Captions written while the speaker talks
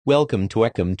Welcome to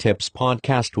Ecom Tips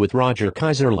Podcast with Roger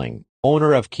Kaiserling,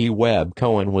 owner of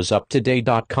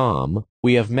KeyWebCohenWasUpToday.com.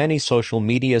 We have many social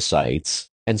media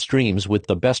sites and streams with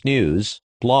the best news,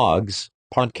 blogs,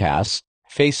 podcasts,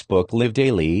 Facebook Live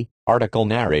Daily, article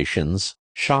narrations,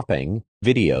 shopping,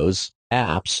 videos,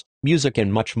 apps, music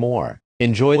and much more.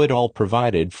 Enjoy it all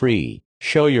provided free.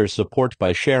 Show your support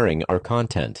by sharing our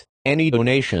content. Any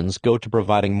donations go to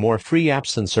providing more free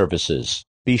apps and services.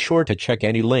 Be sure to check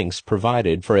any links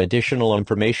provided for additional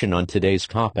information on today's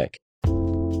topic.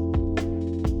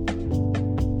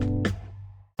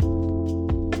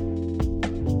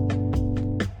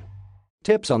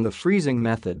 Tips on the freezing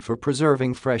method for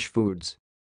preserving fresh foods.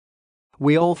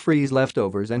 We all freeze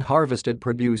leftovers and harvested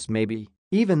produce, maybe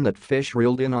even that fish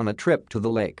reeled in on a trip to the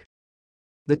lake.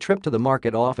 The trip to the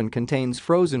market often contains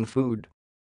frozen food.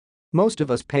 Most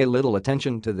of us pay little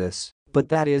attention to this, but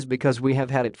that is because we have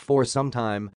had it for some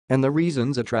time, and the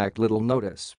reasons attract little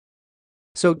notice.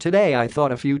 So today I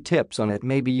thought a few tips on it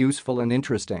may be useful and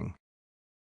interesting.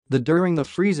 During the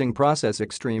freezing process,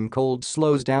 extreme cold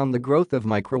slows down the growth of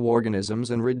microorganisms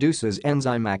and reduces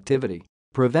enzyme activity,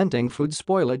 preventing food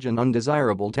spoilage and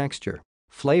undesirable texture,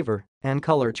 flavor, and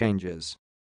color changes.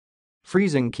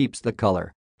 Freezing keeps the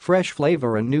color, fresh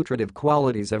flavor and nutritive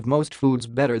qualities of most foods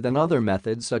better than other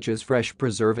methods such as fresh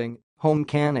preserving, home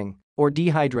canning, or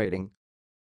dehydrating.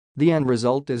 The end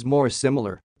result is more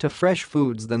similar to fresh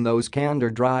foods than those canned or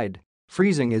dried.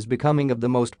 Freezing is becoming the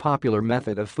most popular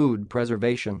method of food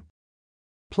preservation.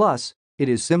 Plus, it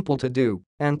is simple to do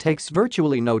and takes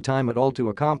virtually no time at all to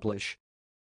accomplish.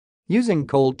 Using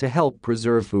cold to help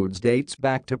preserve foods dates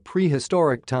back to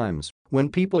prehistoric times when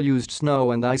people used snow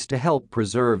and ice to help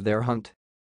preserve their hunt.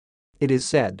 It is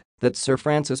said that Sir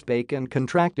Francis Bacon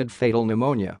contracted fatal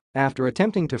pneumonia after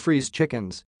attempting to freeze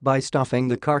chickens by stuffing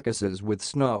the carcasses with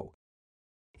snow.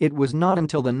 It was not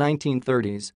until the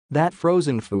 1930s that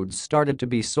frozen foods started to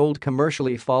be sold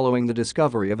commercially following the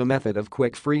discovery of a method of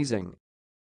quick freezing.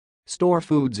 Store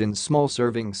foods in small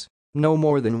servings, no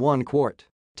more than 1 quart,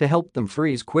 to help them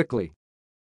freeze quickly.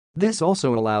 This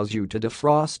also allows you to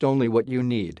defrost only what you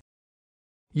need.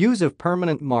 Use a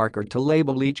permanent marker to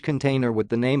label each container with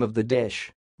the name of the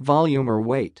dish, volume or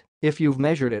weight, if you've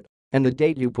measured it, and the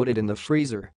date you put it in the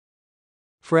freezer.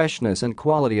 Freshness and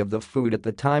quality of the food at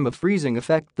the time of freezing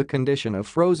affect the condition of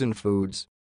frozen foods.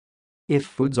 If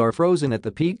foods are frozen at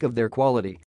the peak of their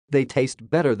quality, they taste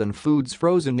better than foods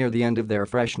frozen near the end of their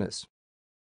freshness.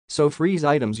 So freeze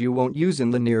items you won't use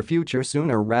in the near future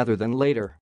sooner rather than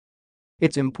later.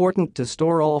 It's important to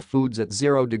store all foods at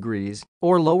 0 degrees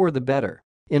or lower the better,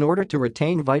 in order to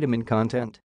retain vitamin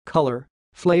content, color,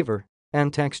 flavor,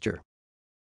 and texture.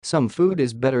 Some food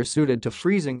is better suited to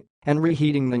freezing and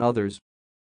reheating than others.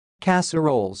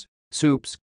 Casseroles,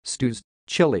 soups, stews,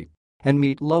 chili, and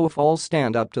meatloaf all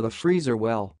stand up to the freezer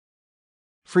well.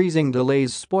 Freezing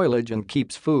delays spoilage and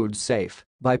keeps food safe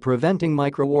by preventing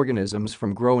microorganisms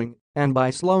from growing and by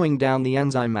slowing down the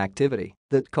enzyme activity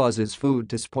that causes food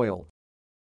to spoil.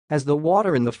 As the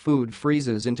water in the food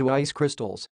freezes into ice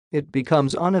crystals, it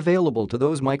becomes unavailable to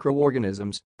those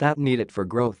microorganisms that need it for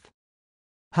growth.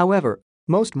 However,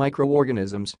 most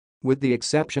microorganisms, with the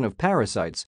exception of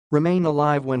parasites, remain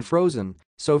alive when frozen,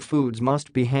 so foods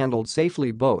must be handled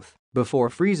safely both before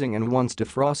freezing and once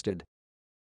defrosted.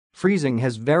 Freezing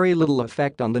has very little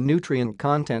effect on the nutrient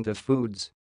content of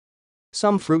foods.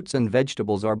 Some fruits and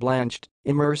vegetables are blanched,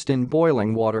 immersed in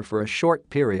boiling water for a short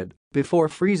period before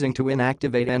freezing to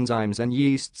inactivate enzymes and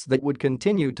yeasts that would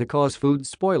continue to cause food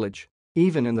spoilage,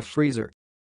 even in the freezer.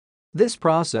 This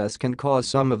process can cause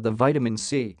some of the vitamin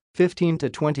C, 15 to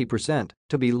 20%,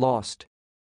 to be lost.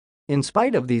 In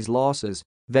spite of these losses,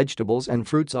 vegetables and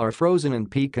fruits are frozen in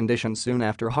peak condition soon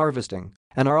after harvesting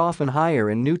and are often higher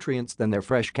in nutrients than their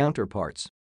fresh counterparts.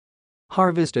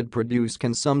 Harvested produce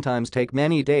can sometimes take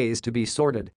many days to be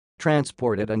sorted,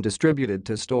 transported and distributed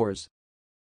to stores.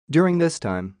 During this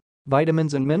time,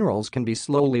 vitamins and minerals can be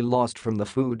slowly lost from the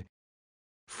food.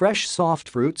 Fresh soft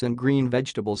fruits and green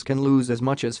vegetables can lose as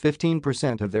much as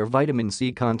 15% of their vitamin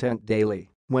C content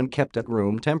daily when kept at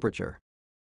room temperature.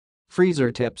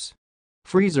 Freezer tips.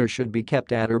 Freezers should be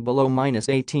kept at or below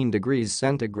 -18 degrees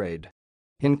centigrade.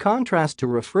 In contrast to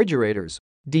refrigerators,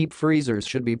 deep freezers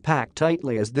should be packed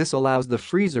tightly as this allows the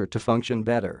freezer to function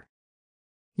better.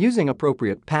 Using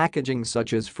appropriate packaging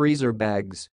such as freezer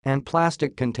bags and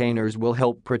plastic containers will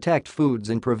help protect foods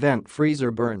and prevent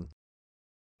freezer burn.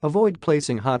 Avoid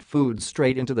placing hot foods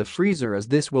straight into the freezer as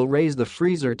this will raise the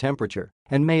freezer temperature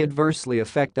and may adversely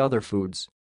affect other foods.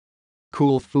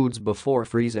 Cool foods before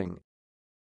freezing.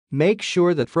 Make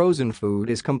sure that frozen food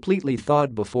is completely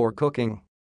thawed before cooking.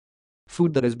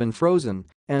 Food that has been frozen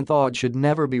and thawed should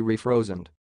never be refrozen.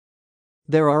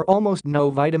 There are almost no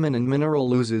vitamin and mineral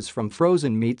losses from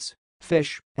frozen meats,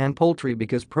 fish, and poultry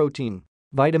because protein,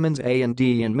 vitamins A and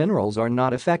D and minerals are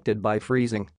not affected by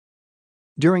freezing.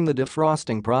 During the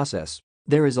defrosting process,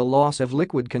 there is a loss of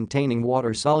liquid containing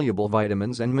water-soluble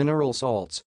vitamins and mineral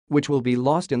salts, which will be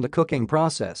lost in the cooking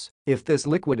process if this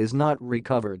liquid is not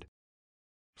recovered.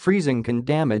 Freezing can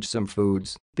damage some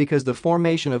foods because the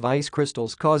formation of ice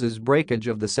crystals causes breakage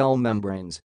of the cell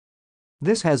membranes.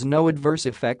 This has no adverse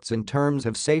effects in terms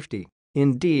of safety.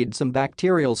 Indeed, some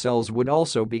bacterial cells would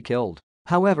also be killed.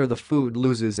 However, the food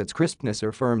loses its crispness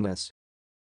or firmness.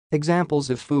 Examples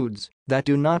of foods that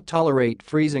do not tolerate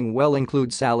freezing well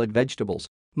include salad vegetables,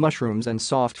 mushrooms and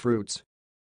soft fruits.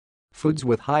 Foods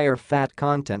with higher fat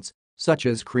contents, such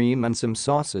as cream and some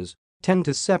sauces, tend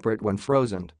to separate when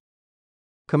frozen.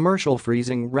 Commercial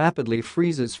freezing rapidly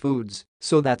freezes foods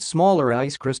so that smaller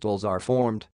ice crystals are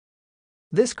formed.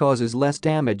 This causes less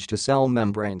damage to cell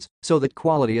membranes so that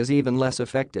quality is even less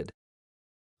affected.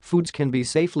 Foods can be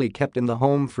safely kept in the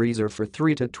home freezer for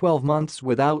 3 to 12 months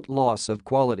without loss of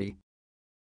quality.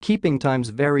 Keeping times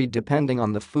vary depending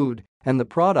on the food, and the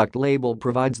product label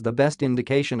provides the best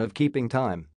indication of keeping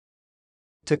time.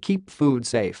 To keep food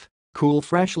safe, cool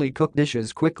freshly cooked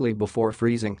dishes quickly before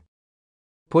freezing.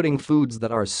 Putting foods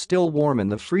that are still warm in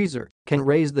the freezer can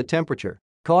raise the temperature,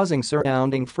 causing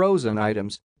surrounding frozen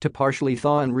items to partially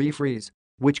thaw and refreeze,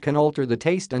 which can alter the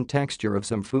taste and texture of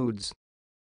some foods.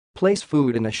 Place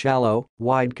food in a shallow,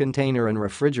 wide container and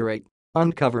refrigerate,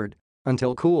 uncovered,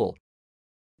 until cool.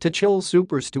 To chill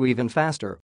soup or stew even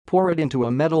faster, pour it into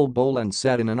a metal bowl and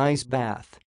set in an ice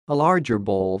bath, a larger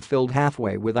bowl filled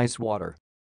halfway with ice water.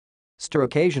 Stir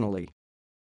occasionally.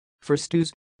 For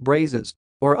stews, braises,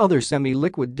 or other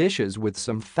semi-liquid dishes with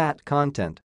some fat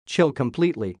content, chill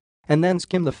completely and then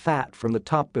skim the fat from the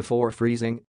top before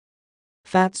freezing.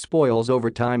 Fat spoils over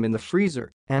time in the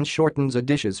freezer and shortens a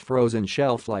dish's frozen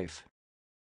shelf life.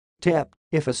 Tip: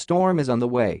 if a storm is on the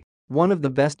way, one of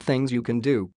the best things you can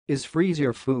do is freeze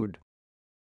your food.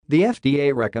 The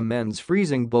FDA recommends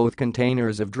freezing both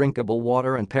containers of drinkable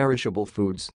water and perishable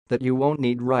foods that you won't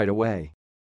need right away.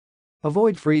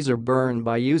 Avoid freezer burn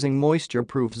by using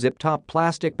moisture-proof zip-top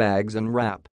plastic bags and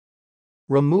wrap.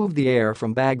 Remove the air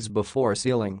from bags before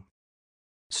sealing.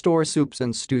 Store soups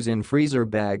and stews in freezer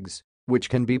bags, which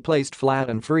can be placed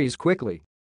flat and freeze quickly.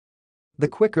 The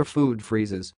quicker food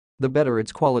freezes, the better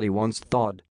its quality once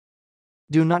thawed.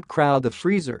 Do not crowd the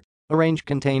freezer. Arrange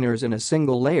containers in a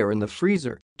single layer in the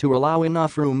freezer to allow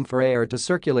enough room for air to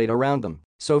circulate around them,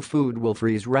 so food will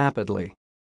freeze rapidly.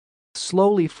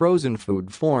 Slowly frozen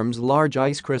food forms large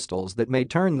ice crystals that may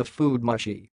turn the food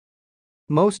mushy.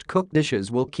 Most cooked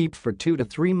dishes will keep for 2 to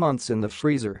 3 months in the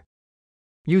freezer.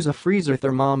 Use a freezer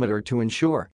thermometer to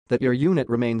ensure that your unit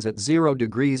remains at 0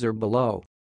 degrees or below.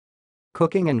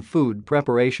 Cooking and food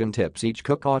preparation tips each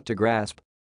cook ought to grasp.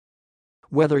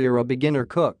 Whether you're a beginner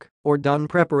cook or done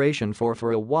preparation for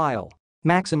a while,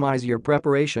 maximize your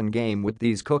preparation game with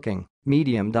these cooking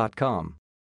medium.com.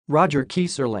 Roger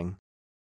Kieserling